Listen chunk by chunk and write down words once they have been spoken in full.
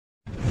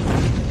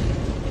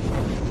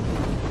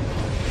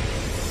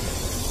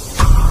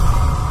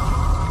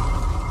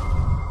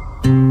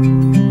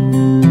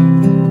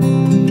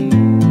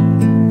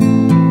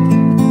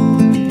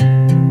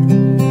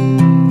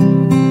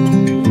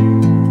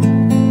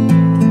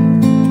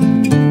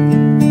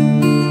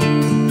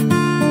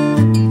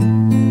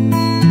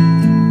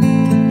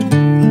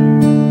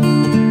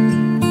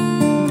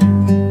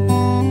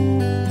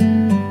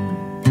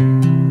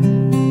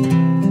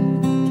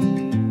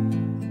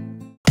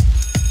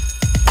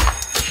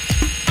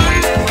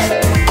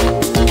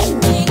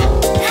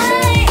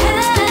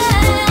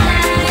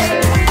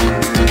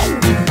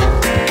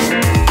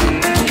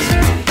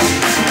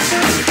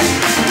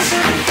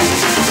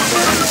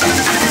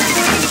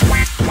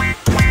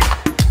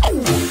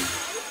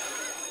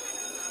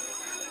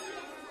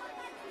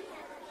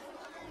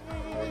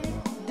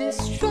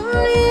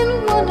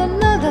one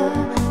another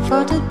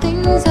for the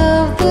things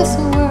of this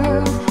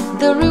world.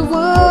 The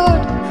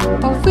reward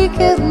of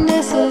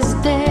wickedness is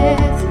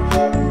death.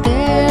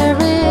 There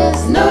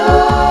is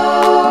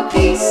no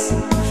peace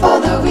for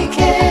the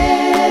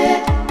wicked.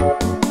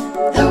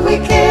 The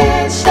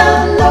wicked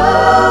shall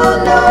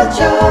know no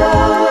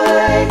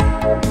joy.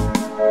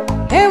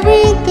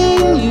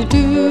 Everything you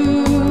do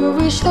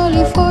will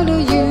surely follow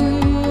you.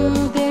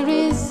 There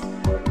is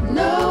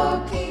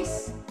no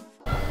peace.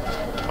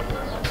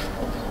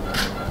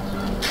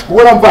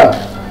 Kuona mfano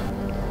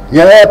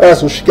nyaya yapa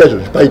kusvika izvo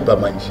zvipaipa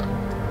manje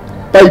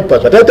paipa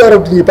zvataitaura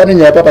kuti pane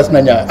nyaya papa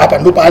pasina nyaya apa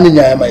ndo paane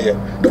nyaya maiya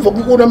ndobva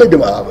kuona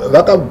madam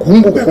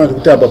vakagumbuka kana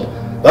zvekutamba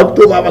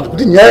vakutova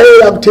kuti nyaya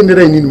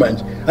yakutendera inini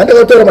manje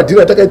handakataura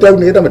madhira atakaita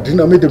kunoita madhira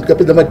namadam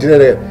tikapedza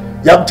madhira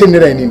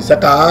yakutendera inini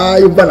saka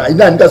hayi mfana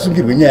ina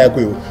handingasungirwe nyaya yako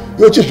iwe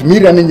iwe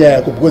chizvimirira nenyaya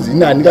yako because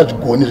ina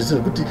handingazvigoni zvese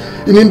zvekuti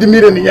ini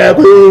ndimire nenyaya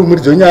yako iwe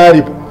muridzi wenyaya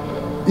aripo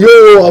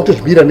iwewe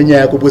wakutozvimira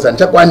nenyaya yako because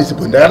handichakwanisi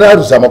bo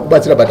ndakatozama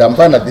kubatsira but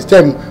amfana this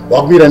time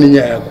wakumira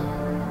nenyaya yako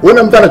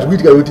ona mfana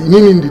zvikuitika kuti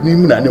inini ndini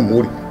munhu ane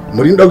mhuri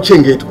inoda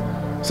kuchengetwa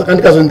saka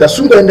ndikazoti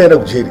ndasunga ndaenda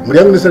kujeri mhuri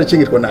yangu inosara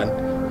chengetwa nani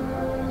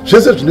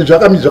zvese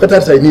zvinhu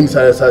zvakatarisa inini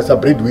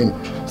sabreadwinner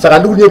saka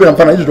ndikunyepera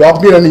mfana izvo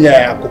wakumira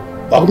nenyaya yako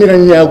wakumira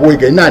nenyaya yako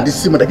wega ina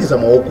handisimo ndakaisa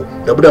maoko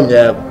ndabuda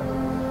munyaya yako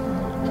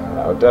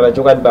autaura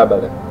chokwadi baba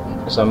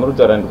zvamuri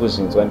kutaura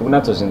ndikuzvinzwa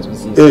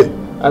ndikunatsozvinzwisisa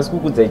asi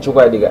kukudzai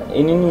chokwadi ka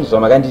inini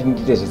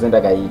zvamakandindite zvese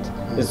ndakaita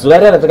zuva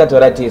rara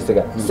takataura tese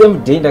ka same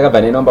day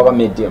ndakabva nenomba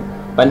kwamedium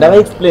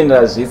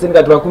pandavaexplainera zvese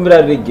ndikati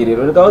vakumbira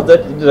regerero ndikaudza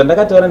kuti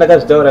zvandakataura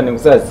ndakazvitaura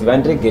nekusaziva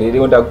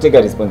ndiregererewo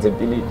ndakuteka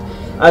responsibility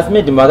asi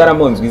medium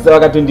vakarambonzwisa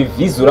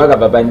vakatondivhizura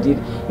vakabva pandiri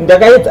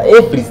ndakaedza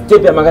every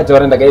step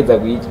yamakataura ndakaedza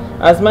kuita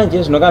asi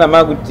manje zvino kana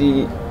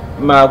makuti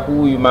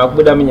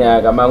makubuda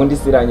munyaya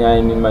kamakundisira nyaya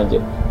inini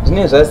manje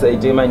zvine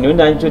zvasaite manje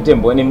ndondi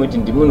andichotembone muti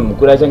ndimunhu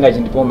mukuru achanga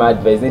achindipa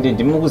maadvice ende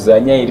ndimukuziva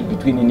nyaya iri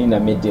between inini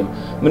namedium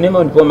mune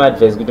mundipa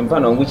maadvice kuti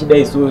mufana wangu uchida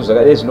isu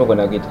zvakadai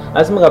zvinogona kuita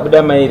asi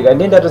mukabuda mairi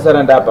kandenda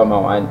tosara ndapa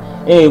mawani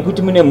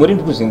kuti mune mhuri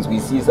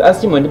ndikuzvinzwisisa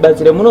asi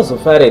chimwandibatsire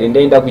munozofara here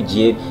ndaenda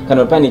kujeri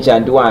kana kuti pane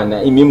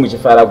chandiwana imi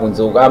muchifara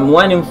kunze uko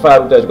amuwane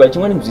mufaro kuti azvikwa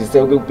chimwe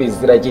ndinzwisisei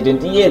kupedzisira chete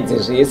ndiedze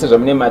zvese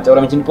zvamune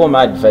mataura muchindipa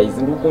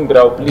maadvice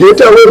ndikukumbirawo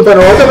please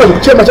mfana wakanga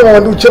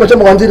zvikuchema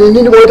chama kwandiri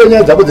inini waita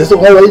nyaya dzako dzese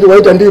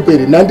waita ndiri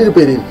peri ndiri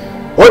peri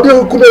wadi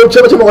kumbe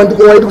uchema chama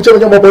kwandiko waiti kuchema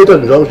chama waita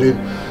zvinhu zvako zviri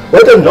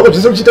waita zvinhu zvako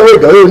zvese uchita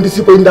wega wewe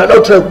ndisipo ndada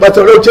kutry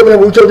kubatsira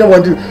wewe uchema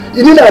kwandiri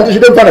inini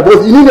handizvide mfana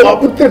because inini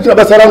wakutirira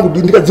basa rangu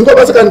ndikadzinga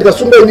basa kana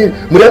ndikasunga inini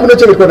muri yangu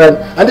inochengetwa nani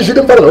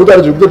handizvide mfana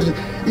zvakutaura zvekuti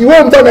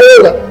iwe mfana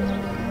wewe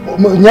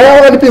nyaya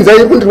wakandipinza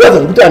iri kundirwadza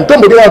zvekuti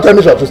handitombodi kutaura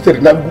nezvazvosteri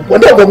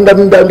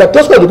wandabva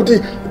ndatoswa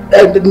zvekuti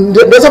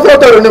ndasafuna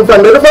kutaura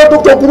nemfana ndafana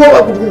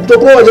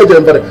kutokurova chaija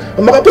mfana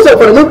makapesa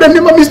mfana munobuda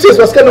nemamistress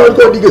vasikana vari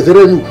kaudike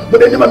renyu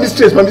muda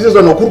nemamistress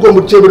vanhu vakuru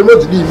komuchembe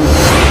rinodzidini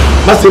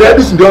mazera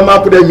edu isi ndiwa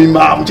makuda imi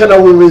muchada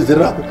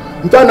wezera rako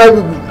mfana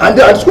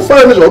handisi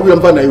kufara nezvakuya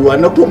mfana iwe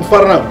handina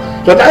kutomufara navo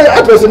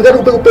zvandaadvice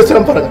ndingati kupesera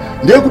mfana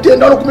ndeyekuti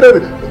enda unokumira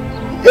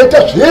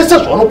eta zvese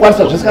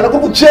zvaunokwanisa zvese kana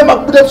kuri kuchema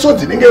kubuda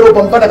misodzi inenge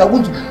ropa mfana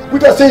kakunzi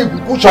kuita sei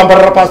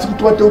kutsvambarara pasi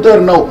kuti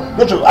utaure nawo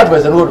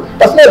ndozvoadvice ndinoda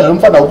pasina izvo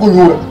mfana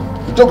kunyura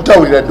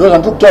ndokutaurira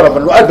ndokutaura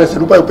mfana advice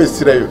ndopa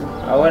yopesisira iyo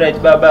alright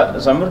baba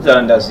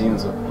zvamuritaura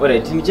ndazvinzwa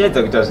alright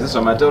nichaedza kuita zvese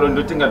zvamatauro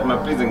ndotenga kuti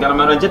mapresident kana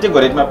maruva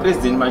ndichatenga kuti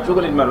mapresident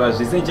machokoreti maruva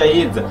zvese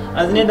nichaedza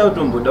asi nenda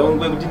kutomboda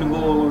ungwe kuti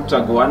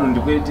ndingotsvaga wano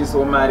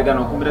ndikuitisawo mari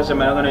kana kukumbira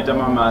shamari kanoita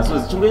mama so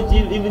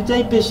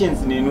itai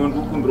patience nenu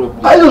ndikukumbira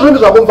aizvo zvinhu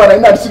zvako mfana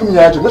ina handisiri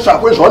munyaya yacho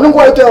nezvako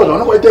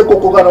zvaunongoita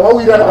ikoko kana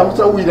wawirana kana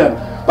musira kuwirana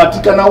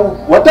but kana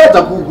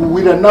watadza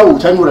kuwirana nawo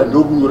uchanyora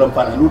ndokunyora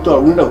mfana ndokutaura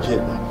unoenda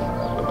kuchena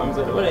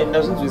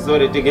ndazvinzwisa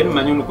uri tegeni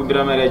manye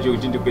unokumbira mari yacho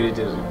kuti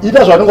ndikweretezvo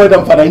ita zvaunongoita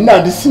mfana ina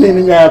handisinei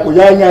nenyaya yako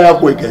nyaya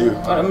yako ega iyoyo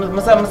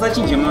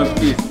musachinje muno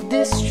please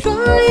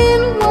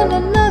destroying one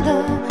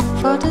another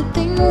for the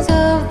things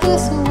of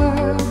this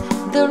world.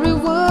 The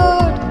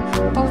reward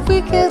of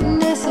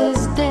wickedness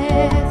is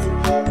death.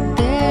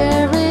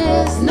 There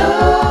is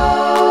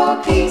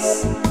no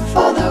peace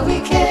for the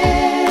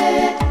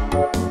wicked.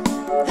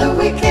 The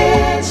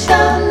wicked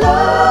shall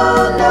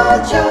know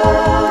no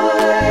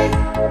joy.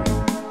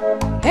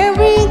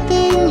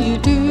 Everything you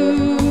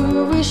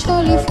do will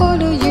surely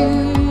follow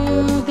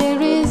you.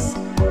 There is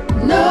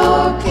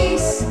no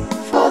peace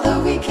for the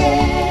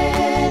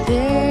wicked.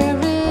 There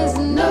is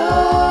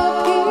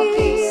no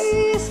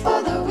peace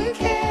for the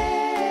wicked.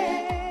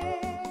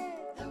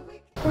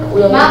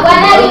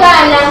 Mabwana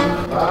libana.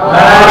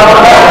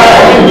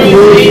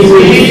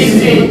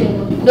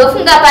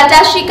 Ndofunga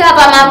patasvika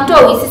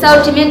pamamtohwisisa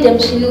kuti madam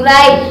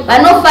Shinulai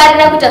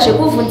vanofarira kuita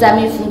zvekuvhunza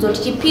mibvunzo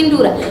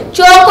tichipindura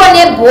choko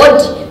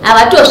nebhodhi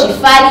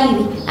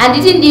havatozvifariri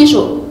handiti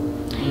ndizvo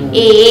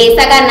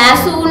saka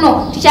nhasi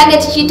uno tichange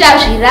tichiita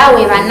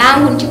zvirahwe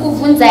vanangu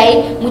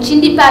ndichikubvunzai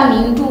muchindipa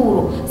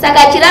mhinduro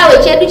saka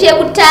chirahwe chedu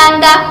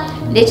chekutanga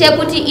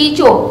ndechekuti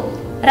icho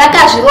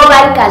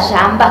rakazvirova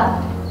rikazhamba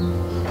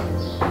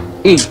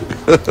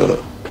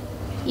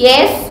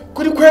yes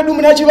kuri kwedu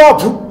muna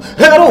chivabvu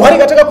rakarohwa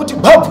rikataka kuti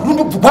bhabvu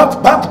rundubvu bhabvu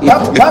bhabvu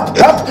bhabvu bhabvu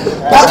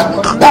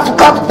bhabvu bhabvu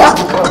bhabvu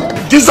bhabvu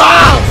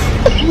dissolve.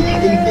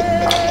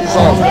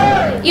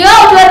 You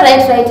are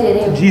right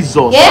here.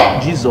 Jesus.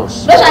 Yeah?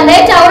 Jesus. But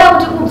I taura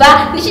kuti kubva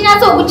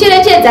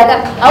ndichinatsokucherechedza ka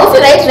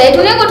hausi right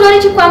unenge utori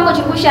chikwambo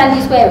chiri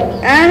kushandiswa iwe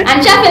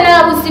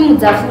handichafenera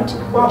kusimudza futi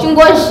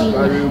chingozvina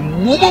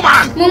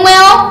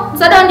mumwewo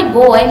musada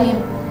kundibhohwa imiro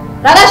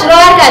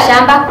rakazvirova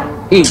rikazhamba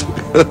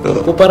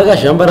kupa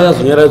rakazhamba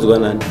rakazonyaradzwa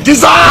nani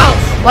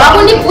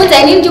wakundibvunza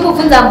inini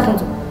ndikubvunza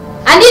mubvunzo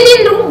handini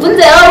ndiri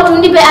kubvunzirawo kuti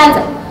undipe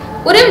anza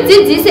uri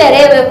mudzidzisi here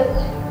iwewe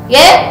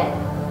ye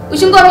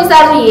uchingomisa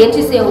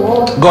riheti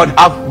seho God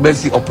have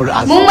mercy upon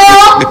us.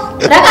 mumwewo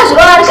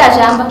rakazvirova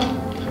rikazhamba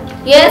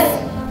yes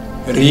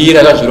rii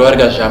rakazvirova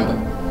rikazhamba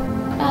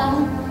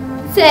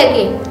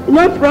seke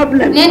No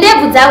problem.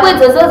 nendebvu dzako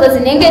idzozodzo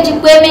dzinenge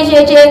chikweme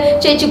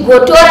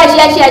chechigotora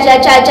chiya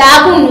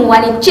chaakunhuhwa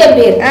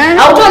nekuchembera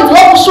hautonziwo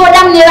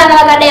kusvoda mune vana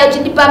vakadai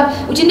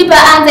uchindipa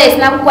anza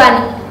isina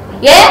kukwana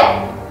ye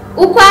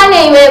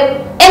ukwane iwe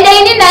ende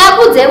ini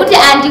ndakakuudzai kuti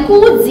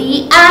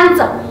handikuudzii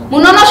anza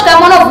munonosvika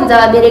munobvunza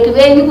vabereki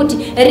venyu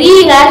kuti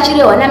rii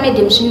rarichirehwa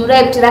namadam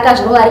Svinurai kuti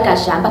rakazvirova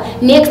rikazhamba.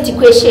 Next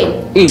question.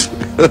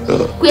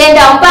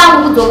 Kuenda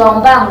umbangu kudzoka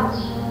umbangu.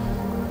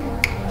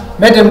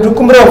 Madam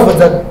ndikumbira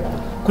kubvunza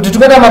kuti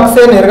tukaenda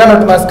makuseni here kana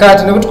kuti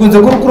masikati nekuti kunze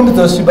kuri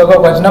kurumidza kusviba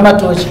kwako hatina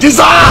matochi.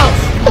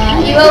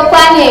 Iwe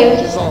ukwane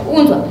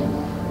unzwa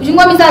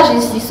uchingomisa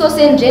zviziso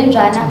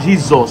senjenzvana.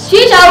 Jesus.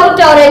 Chii chauri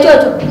kutaura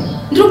ichocho?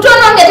 Ndiri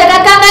kutoona kunge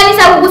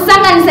takakanganisa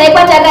kukusanganisa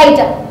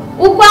ikwatakaita.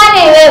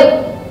 Ukwane iwewe.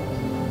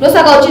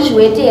 Ndosaka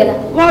uchizviwetera.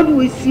 God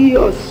will see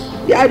us.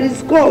 There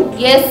is God.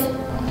 Yes.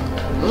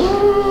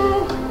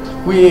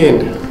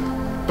 Kuenda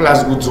plus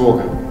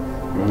kudzoka.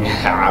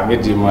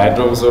 Madam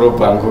ato musoro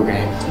pangu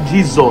kai.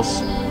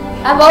 Jesus.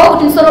 Apa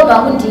kuti musoro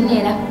pangu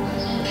ndinera.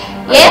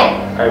 Ye?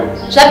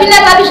 Zvapinda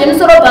papi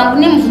zvemusoro pangu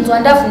nemubvunzo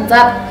wandabvunza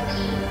apa.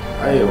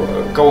 Aiwa,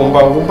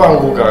 kaumbangu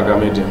pangu kaka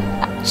madam.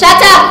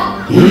 Shut up.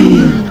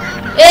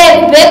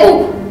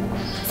 Kubhekuku.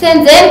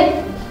 Senzeni.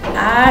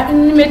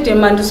 Ini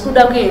madam handisi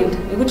kuda kuenda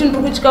nekuti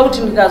ndiri kutya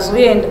kuti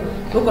ndikazoenda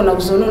ndogona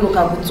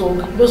kuzononoka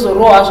kudzoka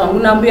ndozorohwa zvangu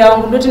nambuya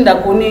vangu ndoti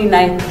ndagonei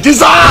naye.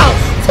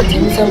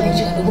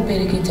 Sadzimisambochika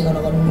ndokuperekedza kana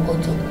kanonoka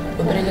kudzoka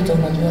ndoperekedza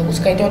kunanzvi wako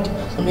sikaita kuti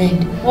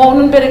unoenda.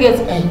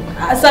 Unoniperekedza?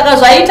 Saka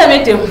zvaita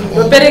madam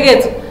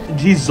ndoperekedza.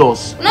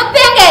 Jesus.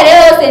 Unopenga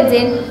herewo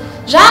senzeni.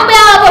 Zvambuya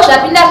vako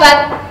zvapinda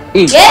papi.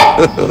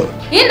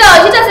 Inda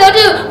uchiita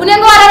sekuti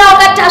unenge warara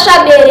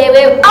wakatasva bere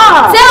wewe.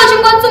 Sei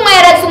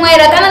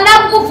uchingotsumwaira kana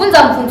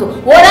ndakukubvunza mubvunzo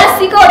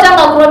worasika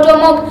wotanga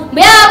kurotomoka.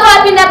 Mbuya wako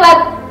wapinda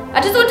papi?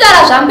 Hatisi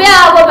kutaura zvambuya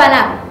wako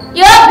panapa.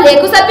 Iwe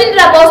Black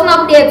usapindira pausina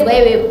kudedzwa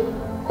iwewe.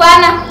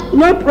 Kwana?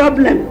 No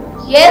problem.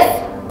 Yes.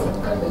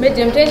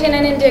 Madam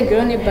toishena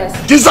nendegero nebhasi.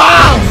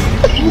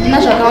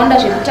 Ndina zvakawanda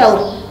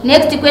zvekutaura.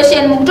 Next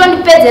question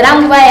mukutondipedzera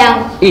nguva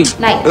yangu.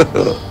 Nai.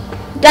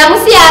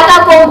 Ndamusiya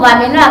akakombwa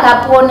meno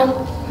akapona.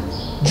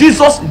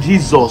 Jesus,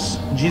 Jesus,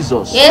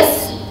 Jesus. Yes.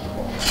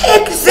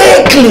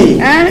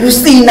 Exactly. You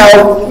see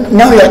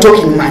now you are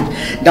talking man.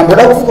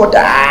 Ndamboda kufunga kuti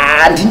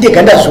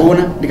ndindega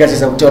ndazviona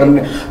ndikatesa kutaura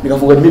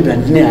ndikafunga kuti maybe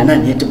ndine hana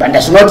neti but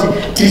ndazviona kuti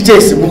tiri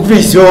tese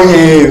mukutoiziva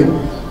nyeyo.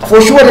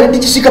 For sure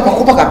ndichisvika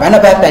pakopa kabhana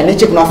paya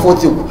nechekuna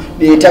 4th uku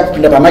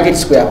takupinda pamarket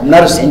square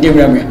muna Ruzende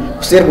muya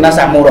kuseri kuna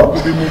Samura.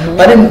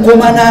 Pane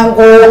mukomana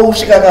ango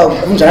usvika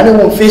akagunzana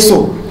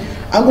nemufeso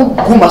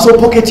angoguma so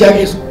pocket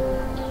yake so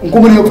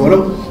mukomana yobvona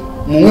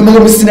mumwe mwe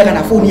musina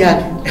kana phone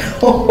yake.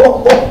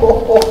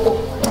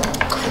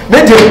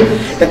 Madam,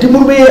 that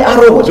murume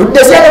arohwa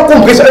zvokudasi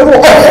akakombesa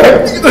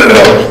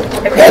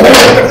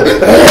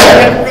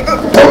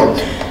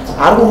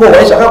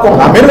arikurohwa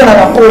zvakakomba amene kana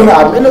akapona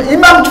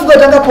imamuchuka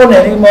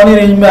takapona iri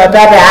maonere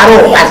matata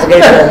arohwa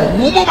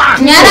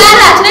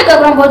Nyarara tinenge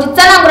kuramba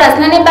uchitsanangura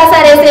zina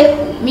nebasa rese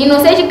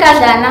mino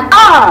sechikazhana.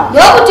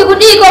 Ndokuti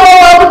kudiko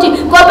kuti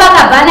kopa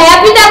kabhana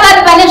yapinda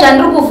papi pane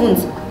zvandiri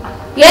kuvhunza.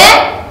 Ye?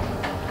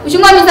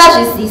 Uchingomisa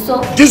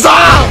zviziso.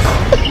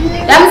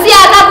 Ndamusiya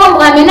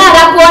akakombwa meno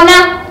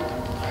akapona.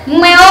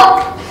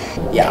 Mumwewo?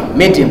 Ya,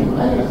 madam.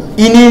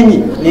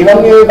 Inini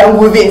nevamwe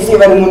vangu vese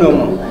vari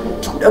munomo.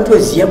 Tikuda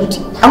kutoziva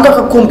kuti anga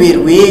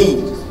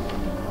akakomberwei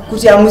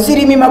kuti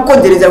hamusirimi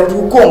makonzeresa kuti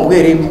ukombwe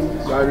here.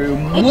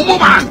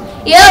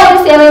 Iwe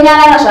urisewe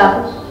nyara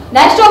zvako.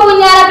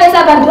 Ndachitokunyara pesa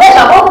apa ndiwe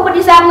zvako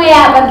kubudisa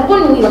mweya apa ndiri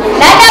kunhuhwiwa.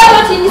 Ndada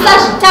kutoti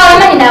ndisazvitaura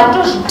manje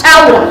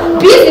ndakutozvitaura.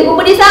 Bhizi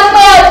kubudisa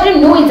mweya uchiti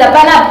nhuhwidza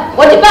panapa.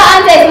 Wotipa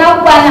anza isina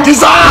kukwana.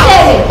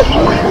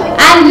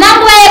 Handina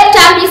nguva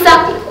yekutambisa.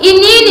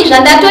 Inini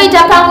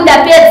zvandatoita pangu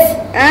ndapedza.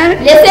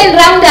 Leseni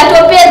rangu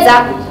ndatopedza.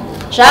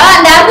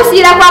 Ndari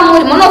kusiyira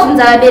kwamuri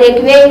munobvunza vabereki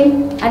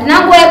venyu.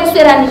 Handina nguva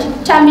yekuswera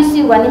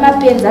ndichitambisirwa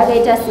nemapenzi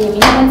akaita semi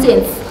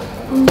nonsense.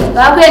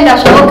 Vakuenda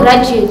zvavo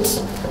graduate.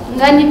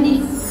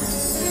 Ngandidi.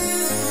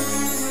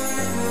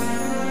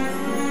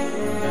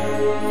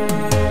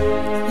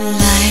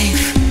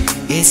 Life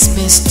is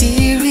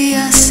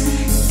mysterious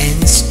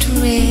and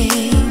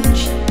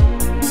strange,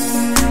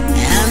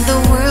 and the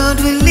world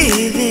we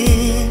live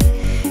in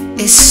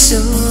is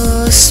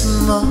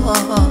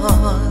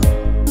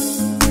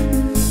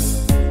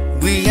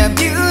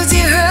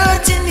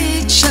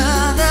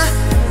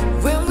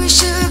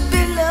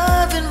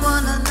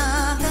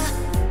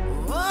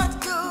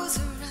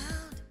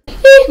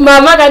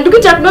mama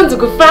kandikuita kunonzi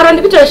kufara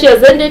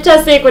ndikutosheza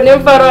ndoita sei kune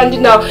mufaro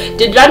wandinawo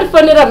dhedhi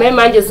vandifonera mhai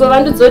manje so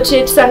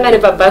vandidzoti tisangane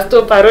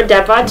pabhasto parodi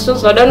apa ati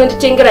zvozvada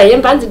unonditengera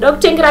hembe hanzi ndoda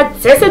kutengera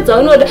dzese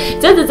dzaunoda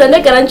dzedzi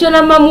dzandagara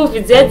ndichiona mamuvi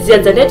dziyadziya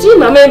dzandati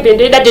mama hembe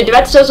ndoida dhedhi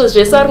vati zvozvo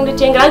zvese vari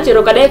kunditengera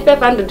anjero kadai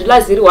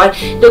 $500 iri 1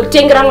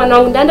 ndokutengera mwana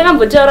wangu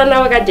ndandakambotaura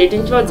navo kadhedhi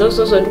ndichivaudza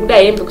izvozvo ndikuda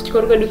hembe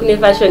kuchikoro kwedu kune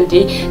fashion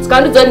day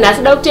saka ndidzoti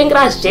nhasi da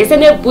kutengera zvese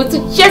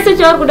nebhutsu chese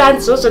chauri kuda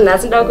hanzi zvozvo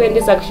nhasi nda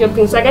kuendesa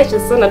kushopping saka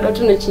izvozvo nada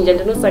kuti unochinja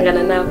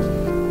ndinosangana navo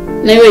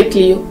newe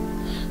Cleo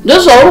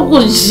ndozvauri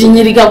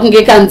kuzhinyirika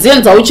kunge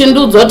kanzenza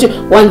uchindiudza kuti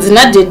wanzi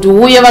nadhedhi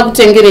uye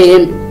vakutengere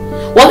hembe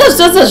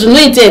wakazvitasa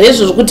zvinoita here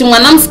izvo zvokuti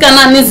mwana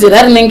musikana ane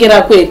zera rinenge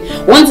rakweri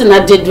wanzi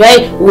nadhedhi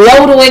vai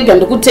uya uri wega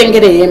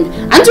ndikutengere hembe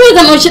handiwe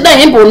kana uchida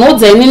hembe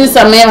unoudza inini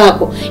samai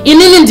vako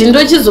inini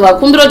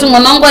ndindochizovakumbira kuti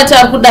mwana wangu ati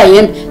ari kuda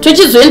hembe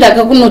tochizoenda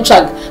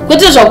kakunotsvaga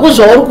kwete zvaku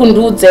zvauri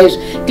kundiudza izvi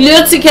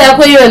Cleo tsika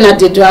yako iyoyo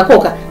nadhedhi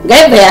vakoka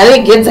ngaibva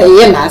yaregedza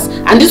iye nhasi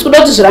handisi kuda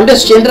kuti zvirambe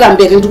zvichiendera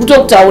mberi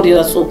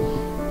ndikutokutaurira so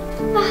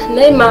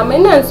nai mama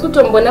ina handisi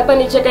kutombona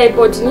pane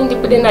chakaipa kuti ini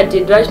ndibude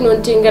nadhedhi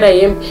vachinonditengera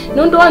hembe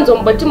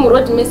nondowanzomboti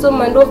murodhi mese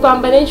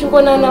mandofamba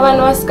nechingonana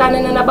vana vasikana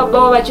nanababa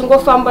vavo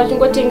vachingofamba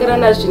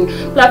vachingotengerana zvinhu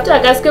plafuti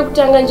akasike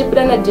kutanga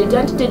ndichibuda nadhedhi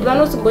handi dhedhi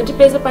vanosimboti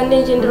pese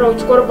pandinenjendera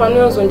kuchikoro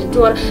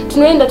panoyozonditora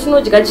tinoenda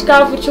tinodya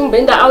chikafu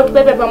chimboenda out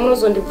pepe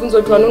pamunozondibvunza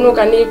kuti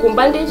wanonoka nei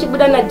kumba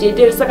ndichibuda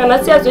nadhedhi saka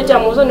nhasi yazoita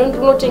moso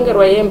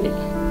ndinotengerwa hembe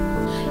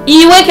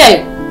iwe kayo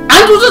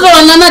handi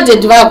utotaurana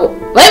nadhedhi vako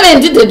vaive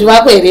ndidhedhi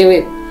vako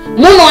herewe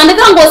munhu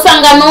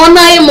wandikangosanganawo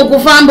naye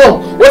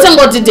mukufambo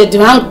wotangoti dhedhi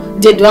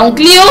vangu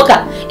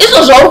Cleoka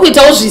izvo zvauri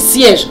kuita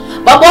uzvisiyezvo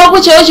baba wako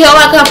chaiwo chaiwo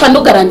vakafa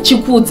ndogara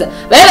ndichikudza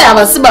vaive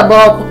havasi baba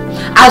wako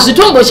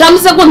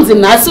hazvitomboshamise kunzi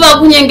nhasi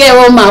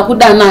vakunyengaiwo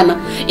maakudanana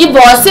ibva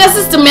wasiya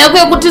sisitemu yako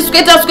yekuti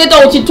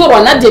sweta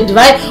uchitorwa nadhedhi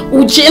vai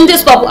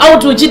uchiendeswa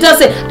kuauti uchiita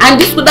se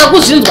handisi kuda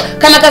kuzvinzwa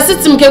kana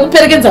kasisitemu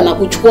kekuperekedzana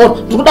kuchikoro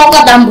ndikuda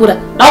ukadambura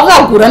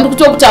daukagura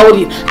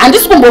ndikutokutaurira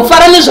handisi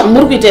kumbofara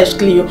nezvamuri kuita izvi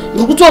Cleo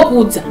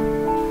ndikutokudza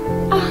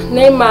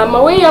nai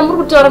mama wei yamuri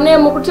kutaura naye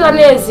mukutaura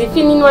naye zifi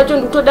inini wacho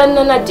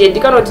ndikutodanina nadhedhi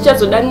kana kuti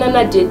tichazodanina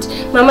nadhedhi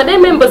mama dai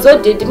membozvawo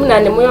dhedhi munhu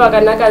ane mwoyo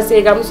wakanaka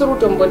sei kamusiri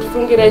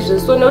kutombotifungira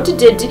izvozvo so nekuti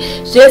dhedhi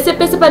zvese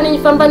pese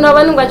panenyifamba navo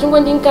vanenge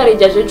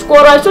vachingondinkareja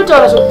zvechikoro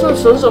achitotaura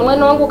zvokuti zvonizvo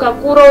mwana wangu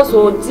kakura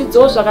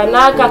uzodzidzawo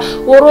zvakanaka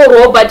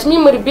wororwa but imi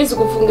muri bhizi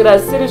kufungira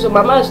zvisiri izvo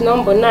mama hazvina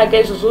kumbonaka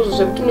izvozvozvo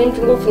zvekuti mune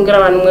muchingofungira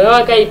vanhu mweya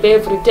wakaipa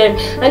every time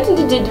handiti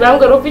ndidhedhi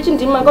vangu ropichi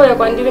ndimi makauya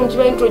kwandiri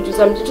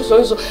muchivaintrodusa muchiti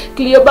zvonizvo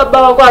Cleo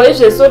baba wako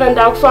havezvesona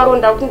ndakufara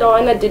ndakuti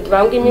ndawana dhedhi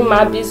vangu imi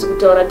mabhizi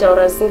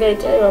kutaura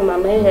singaiti aiwa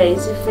mama iyi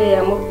haisi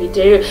fair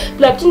mubvita iyoyo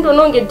plakuti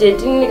ndononge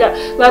dhedhi nika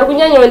vari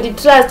kunyanyawo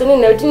nditrust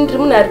nekuti ndiri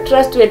munhu ari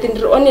trustworthy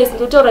ndiri honest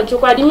ndotaura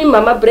chokwadi imi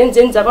mama brain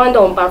dzenyu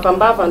dzakawanda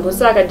umbavha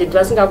ndosaka dhedhi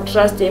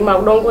vasingakutrust ema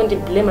kuda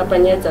kungondiblema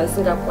panyaya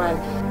dzanisingakwani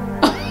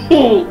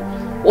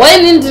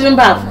waini ndiri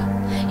mbavha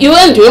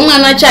iwe ndiwe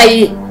mwana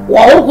chaiye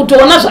wauri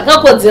kutoona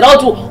zvakakodzera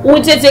kuti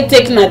uite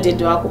tekiteki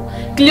nadhedhi wako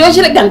Cleo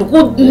chirega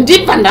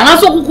ndibva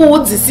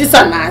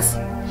ndanasokukuudzisisa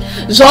nhasi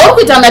zvauri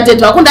kuita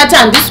nadhedhi wako ndati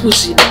handisi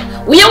kuzvida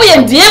uye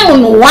ndiye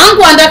munhu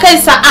wangu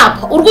wandakaisa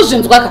apa uri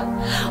kuzvinzwa ka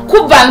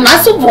kubva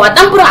nhasi ubva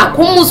wadambura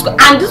hako muswe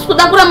handisi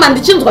kuda kuramba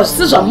ndichinzwa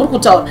zvisi zvamuri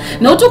kutaura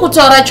nekuti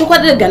kutaura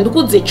chokwadi rega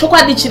ndikudze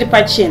chokwadi chiri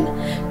pachena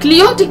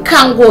Cleo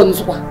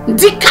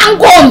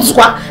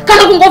ndikangonzwa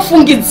kana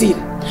kungofungidzira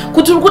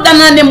kuti uri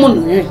kudanana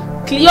nemunhu uyoyo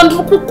Cleo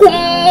ndiri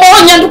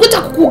kukumonya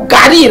ndikuita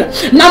kukugarira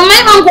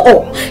namai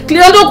vangu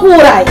Cleo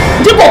ndokuuraya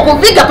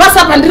ndigokuviga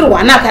pasapa ndiri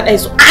wana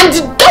akadaiso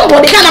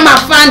handitombodi kana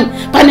mafani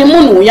pane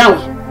munhu uyauya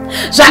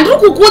zvandiri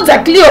kukudza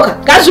Cleoka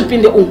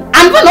ngazvipinde umu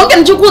handifana kunge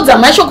ndichikudza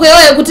mashoko yawo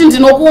ekuti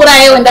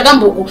ndinokuurayewe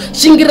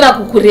ndakambokushingirira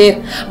kukurera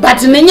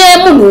but nenyaya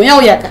yemunhu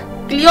uyauyaka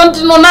Cleo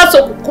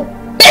ndinonatso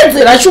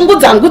kupedzera shungu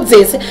dzangu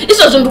dzese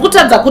izvozvo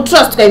ndikutadza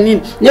kutrustwa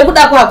inini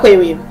nekuda kwako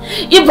iwewe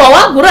ibva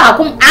wagura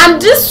hako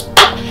handisi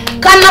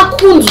kana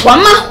kunzwa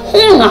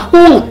mahunga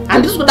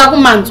handisi kuda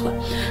kumanzwa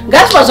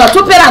ngazva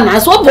zvatopera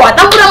nhasi wobva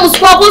wadambura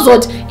musi wako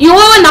zoti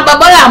iwewe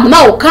nababa vayo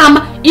hamuna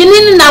ukama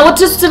inini nawo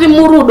tisiri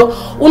murudo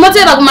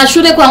unotera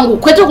kumashure kwangu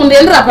kwete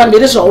kundiendera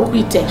pamberi zvauri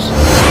kuita izvi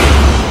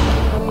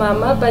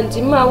mama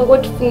pandimi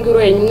angotifungiro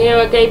henyu mweya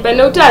wakaipa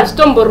nekuti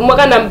hazvitomborimo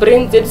kana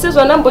brain dzedu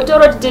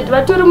sezvanambotaura kuti dhedhi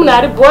vatori munhu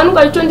ari bo vanonge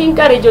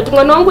vachitondinkareja kuti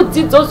mwana wangu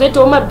dzidza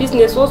uzoitawo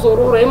mabhizinesi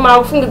wozororwa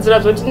makufungidzira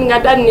zvoti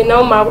ndingadani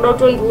nenawo maakuda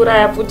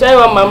kutondiuraya futi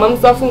aiwa mama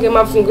musafunge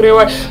mafungiro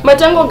ewayo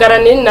matangogara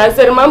neni nhasi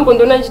here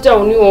mambondona chita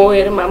uniwowo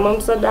here mama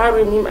musadaro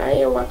imi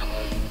aiwa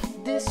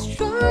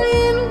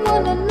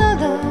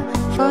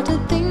for the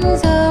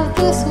things of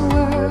this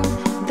world.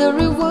 The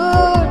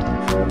reward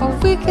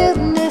of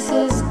wickedness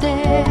is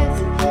death.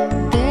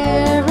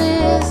 There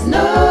is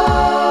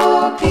no